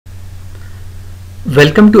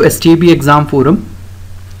Welcome to STA-B Exam Forum.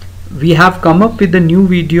 We have come up with a new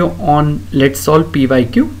video on Let's Solve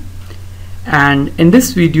PYQ, and in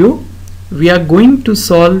this video we are going to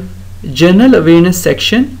solve general awareness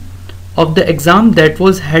section of the exam that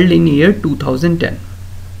was held in year 2010.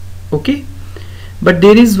 Okay, but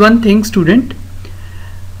there is one thing, student.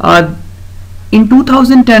 In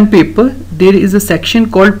 2010 paper there is a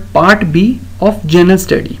section called Part B of General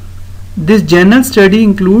Study. This general study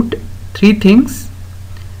include three things.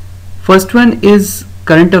 First one is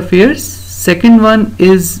current affairs, second one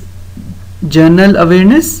is general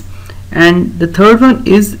awareness, and the third one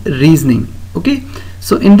is reasoning. Okay,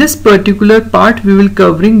 so in this particular part we will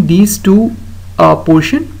covering these two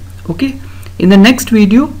portion. Okay, in the next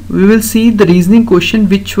video we will see the reasoning question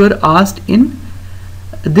which were asked in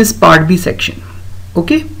this part B section.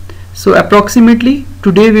 Okay, so approximately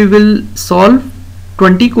today we will solve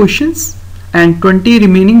 20 questions and 20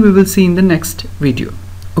 remaining we will see in the next video.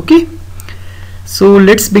 Okay, so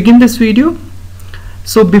let's begin this video.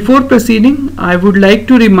 So before proceeding, I would like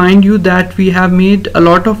to remind you that we have made a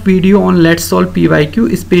lot of video on Let's Solve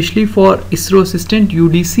PYQ, especially for ISRO assistant,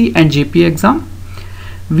 UDC and JPA exam.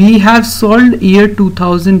 We have solved year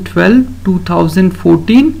 2012,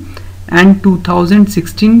 2014 and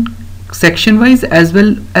 2016 section wise, as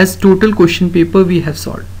well as total question paper we have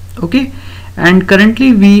solved. Okay, and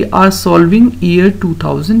currently we are solving year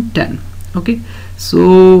 2010. Okay,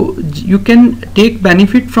 so you can take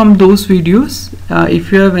benefit from those videos if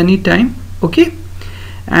you have any time. Okay,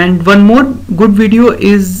 and one more good video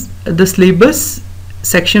is the syllabus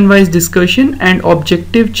section wise discussion and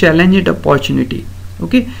objective, challenge and opportunity.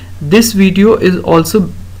 Okay, this video is also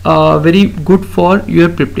very good for your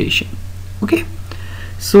preparation. Okay,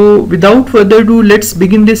 so without further ado, let's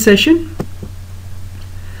begin this session.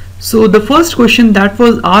 So the first question that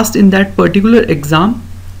was asked in that particular exam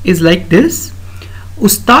is like this: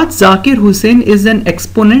 Ustad Zakir Hussain is an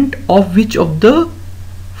exponent of which of the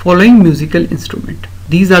following musical instrument?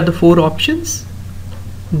 These are the four options.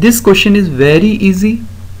 This question is very easy.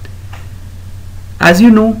 As you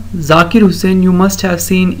know, Zakir Hussain you must have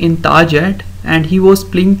seen in Taj ad, and he was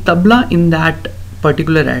playing tabla in that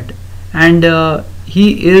particular ad, and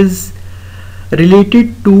he is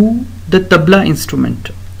related to the tabla instrument.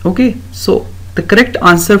 Okay, so the correct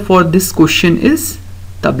answer for this question is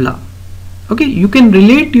tabla. Okay, you can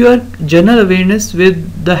relate your general awareness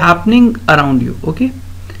with the happening around you. Okay,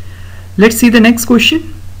 let's see the next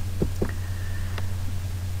question.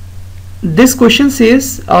 This question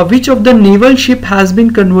says which of the naval ship has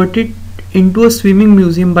been converted into a swimming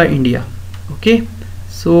museum by India? Okay,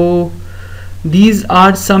 so these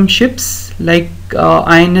are some ships like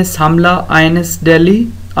INS Hamla, INS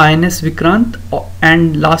Delhi, INS Vikrant,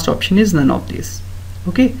 and last option is none of these.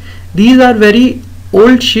 Okay, these are very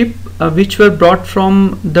old ship which were brought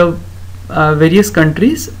from the various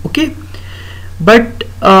countries. Okay, but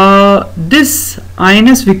this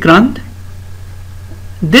INS Vikrant,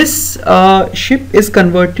 this ship is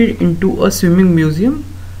converted into a swimming museum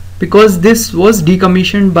because this was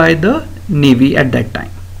decommissioned by the Navy at that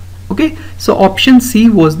time. Okay, so option C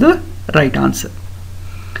was the right answer.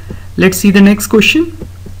 Let's see the next question.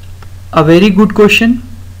 A very good question,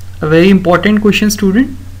 a very important question,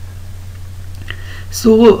 student.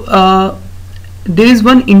 So there is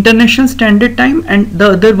one international standard time and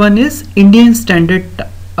the other one is Indian standard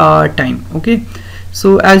time. Okay,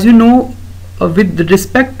 so as you know, with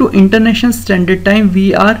respect to international standard time,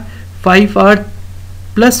 we are 5 hour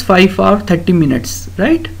plus 5 hour 30 minutes,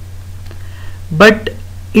 right? But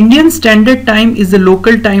Indian standard time is the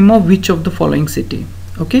local time of which of the following city?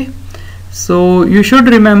 Okay, so you should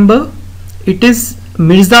remember it is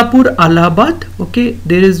Mirzapur, Allahabad. Okay,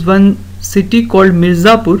 there is one city called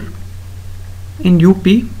Mirzapur in UP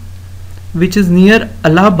which is near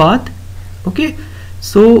Allahabad. Okay,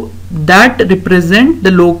 so that represent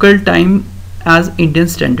the local time as Indian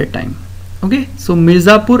standard time. Okay, so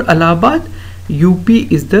Mirzapur, Allahabad, UP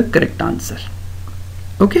is the correct answer.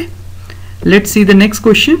 Okay, let's see the next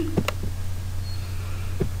question.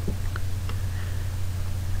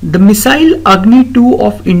 The missile Agni 2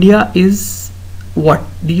 of India is what?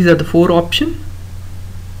 These are the four options.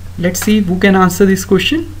 Let's see who can answer this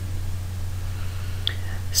question.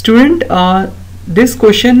 Student, this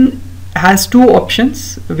question has two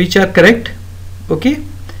options which are correct. Okay,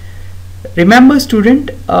 remember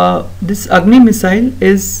student, this Agni missile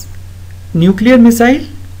is nuclear missile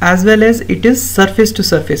as well as it is surface to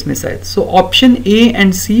surface missile. So option A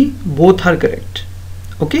and C both are correct.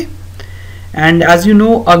 Okay, and as you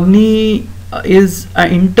know, Agni is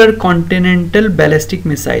an intercontinental ballistic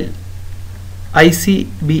missile,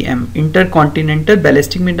 ICBM, intercontinental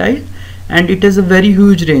ballistic missile, and it is a very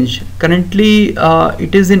huge range. Currently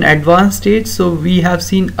it is in advanced stage, so we have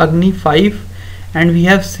seen Agni 5 and we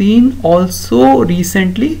have seen also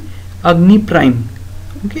recently Agni Prime.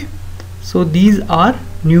 Okay, so these are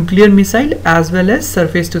nuclear missile as well as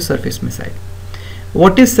surface to surface missile.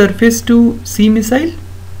 What is surface to sea missile?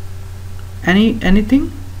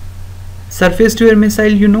 Anything? Surface to air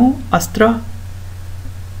missile, you know, Astra.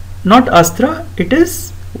 Not Astra, it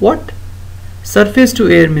is what? Surface to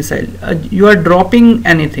air missile. You are dropping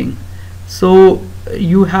anything. So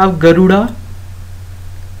you have Garuda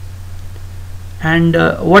and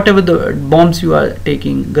whatever the bombs you are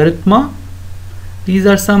taking, Garutma. These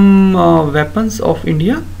are some weapons of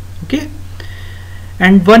India. Okay,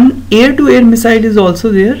 and one air to air missile is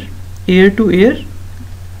also there. Air to air,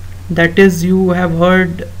 that is, you have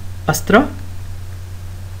heard Astra.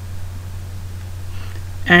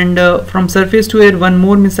 And from surface to air, one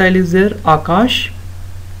more missile is there, Akash,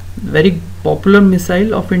 very popular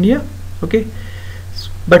missile of India. Okay,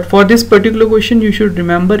 but for this particular question you should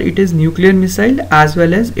remember it is nuclear missile as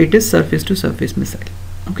well as it is surface to surface missile.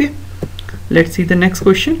 Okay, let's see the next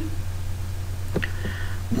question.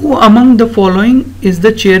 Who among the following is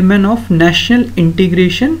the chairman of National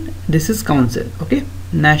Integration? This is Council. Okay,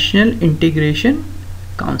 National Integration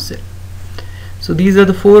Council. So these are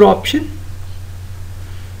the four options.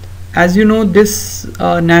 As you know, this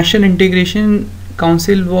National Integration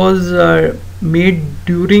Council was made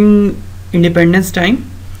during independence time,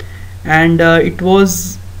 and it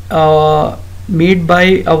was made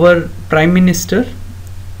by our Prime Minister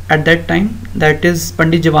at that time, that is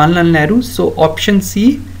Pandit Jawaharlal Nehru. So option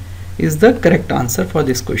C is the correct answer for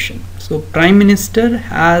this question. So Prime Minister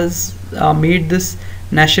has made this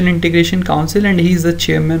National Integration Council and he is the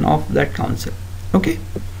chairman of that council. Okay,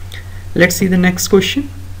 let's see the next question.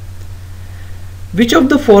 Which of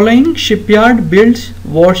the following shipyard builds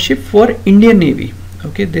warship for Indian Navy?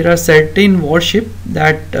 Okay, there are certain warship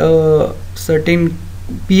that certain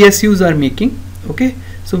PSUs are making. Okay,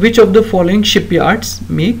 so which of the following shipyards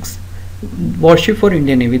makes warship for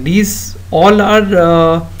Indian Navy? These all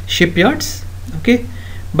are shipyards. Okay,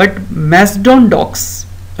 but Masdon Docks,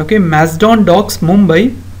 okay, Masdon Docks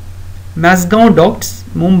Mumbai, Masgaon Docks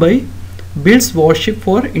Mumbai builds warship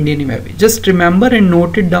for Indian Navy. Just remember and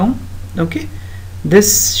note it down. Okay,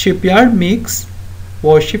 this shipyard makes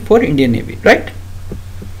warship for Indian Navy, right?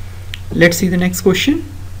 Let's see the next question.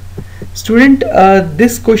 Student,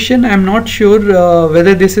 this question I am not sure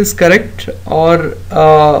whether this is correct or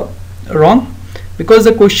wrong, because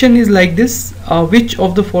the question is like this: which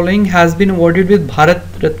of the following has been awarded with Bharat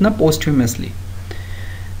Ratna posthumously?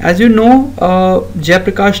 As you know,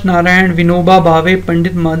 Jayaprakash Narayan, Vinoba Bhave,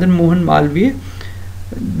 Pandit Madan Mohan Malviya,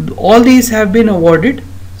 all these have been awarded,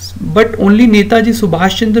 but only Netaji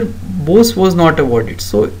Subhash Chandra Bose was not awarded.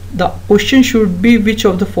 So the question should be which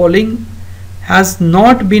of the following has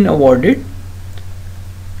not been awarded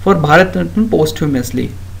for Bharat Ratna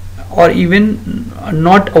posthumously, or even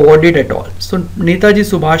not awarded at all. So Netaji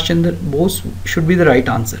Subhash Chandra Bose should be the right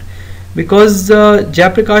answer, because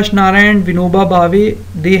Jayaprakash Narayan, Vinoba Bhave,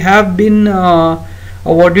 they have been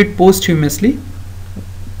awarded posthumously.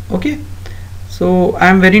 Okay, so I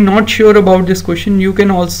am very not sure about this question. You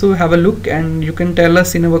can also have a look and you can tell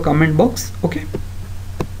us in our comment box. Okay,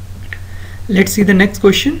 let's see the next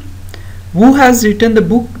question. Who has written the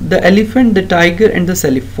book The Elephant, the Tiger and the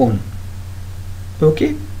Cellphone?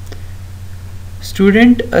 Okay,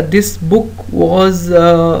 student, this book was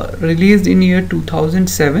released in year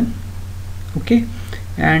 2007. Okay,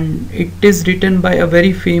 and it is written by a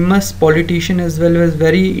very famous politician as well as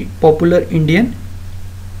very popular Indian,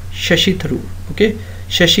 Shashi Tharoor. Okay,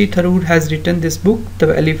 Shashi Tharoor has written this book,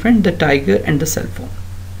 The Elephant, the Tiger and the Cellphone.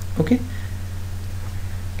 Okay,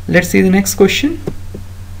 let's see the next question.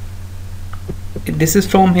 This is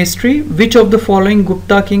from history. Which of the following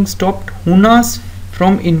Gupta kings stopped Hunas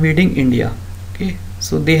from invading India? Okay,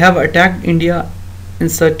 so they have attacked India in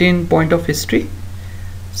certain point of history.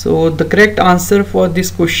 So the correct answer for this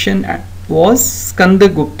question was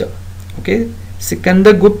Skandagupta. Okay,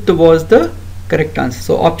 Skandagupta was the correct answer.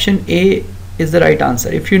 So option A is the right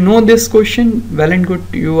answer. If you know this question, well and good,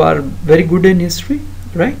 you are very good in history,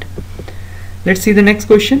 right? Let's see the next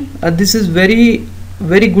question. This is very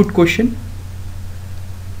good question.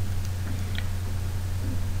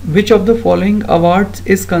 Which of the following awards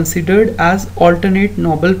is considered as alternate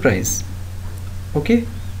Nobel Prize? Okay,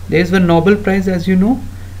 there is one Nobel Prize, as you know.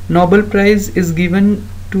 Nobel Prize is given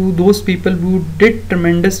to those people who did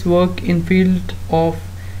tremendous work in field of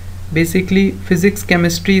basically physics,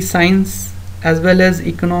 chemistry, science as well as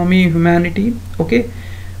economy, humanity. Okay,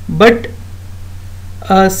 but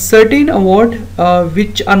certain award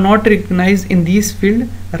which are not recognized in these field,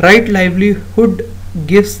 right livelihood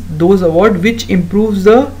gives those award which improves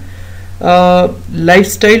the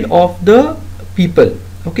lifestyle of the people.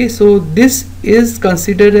 Okay, so this is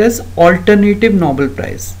considered as alternative Nobel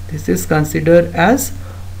Prize. This is considered as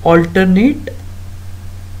alternate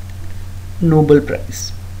Nobel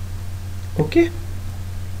Prize. Okay,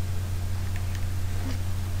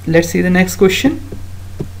 let's see the next question.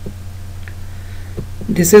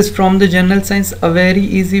 This is from the general science, a very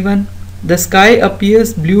easy one. The sky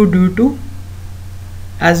appears blue due to,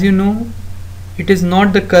 as you know, it is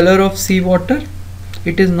not the color of sea water,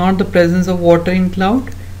 it is not the presence of water in cloud,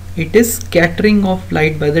 it is scattering of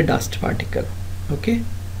light by the dust particle. Okay,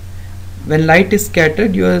 when light is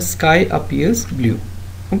scattered, your sky appears blue.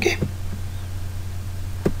 Okay,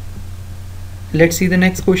 let's see the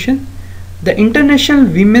next question. The International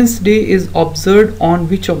Women's Day is observed on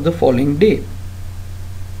which of the following day?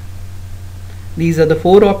 These are the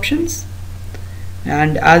four options,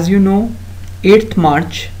 and as you know, 8th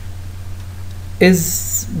March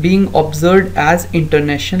is being observed as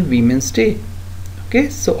International Women's Day. Okay,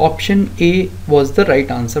 so option A was the right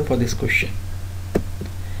answer for this question.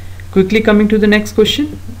 Quickly coming to the next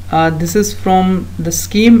question. This is from the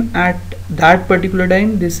scheme at that particular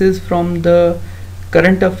time. This is from the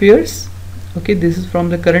current affairs. Okay, this is from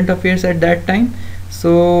the current affairs at that time.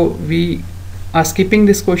 So we are skipping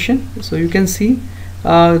this question. So you can see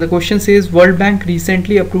the question says World Bank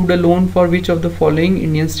recently approved a loan for which of the following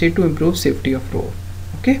Indian state to improve safety of road.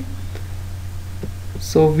 Okay,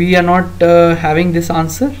 so we are not having this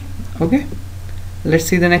answer. Okay, let's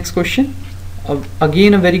see the next question.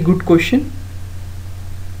 Again a very good question.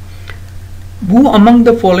 Who among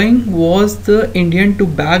the following was the Indian to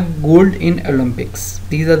bag gold in Olympics?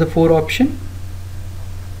 These are the four options.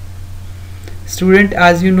 Student,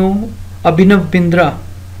 as you know, Abhinav Bindra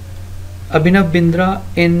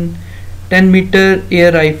in 10-meter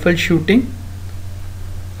air rifle shooting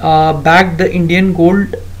bagged the Indian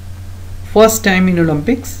gold first time in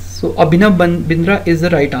Olympics. So Abhinav Bindra is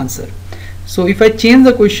the right answer. So if I change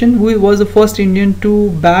the question, who was the first Indian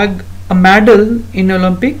to bag a medal in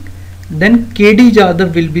Olympic, then KD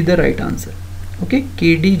Jadhav will be the right answer. Okay,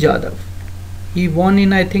 KD Jadhav, he won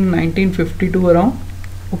in I think 1952 around.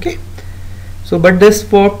 Okay, so but this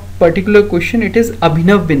for particular question it is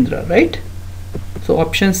Abhinav Bindra, right? So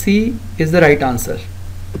option C is the right answer.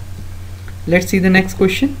 Let's see the next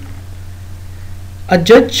question. A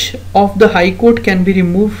judge of the High Court can be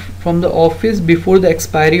removed from the office before the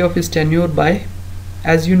expiry of his tenure by,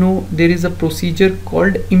 as you know, there is a procedure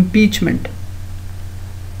called impeachment.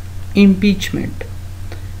 Impeachment.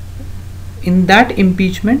 In that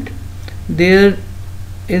impeachment, there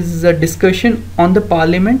is a discussion on the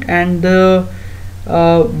parliament, and the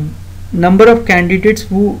number of candidates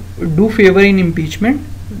who do favor in impeachment,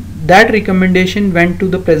 that recommendation went to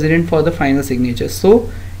the president for the final signature. So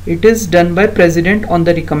it is done by president on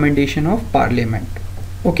the recommendation of parliament.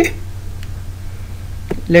 Okay,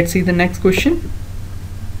 let's see the next question.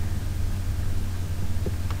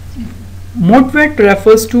 MODVAT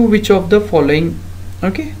refers to which of the following?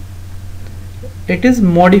 Okay, it is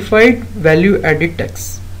modified value added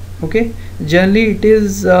tax. Okay, generally it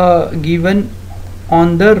is given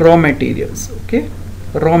on the raw materials. Okay,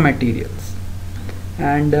 raw materials,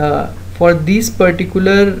 and for these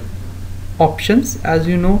particular options, as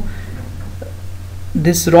you know,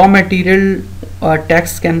 this raw material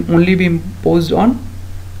tax can only be imposed on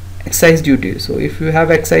excise duty. So if you have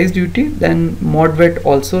excise duty, then MODVAT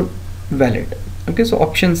also valid. Okay, so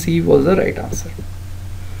option C was the right answer.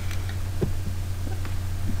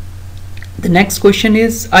 The next question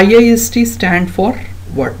is IIST stand for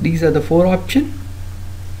what? These are the four options,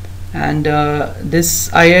 and this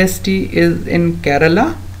IIST is in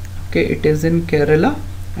Kerala. Okay, it is in Kerala,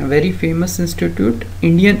 a very famous institute,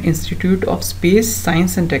 Indian Institute of Space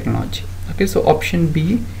Science and Technology. Okay, so option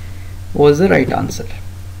B was the right answer.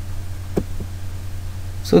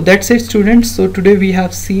 So that's it, students. So today we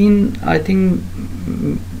have seen I think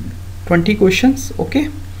 20 questions. Okay,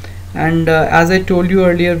 and as I told you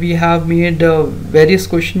earlier, we have made various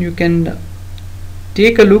questions. You can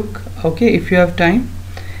take a look, okay, if you have time,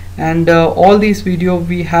 and all these videos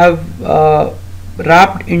we have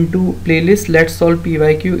wrapped into playlist Let's Solve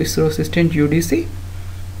PYQ ISRO Assistant UDC.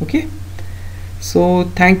 Okay, so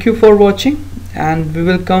thank you for watching, and we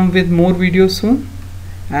will come with more videos soon.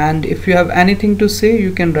 And if you have anything to say,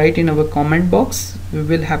 you can write in our comment box. We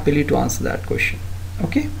will happily to answer that question.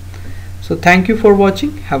 Okay, so thank you for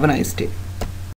watching. Have a nice day.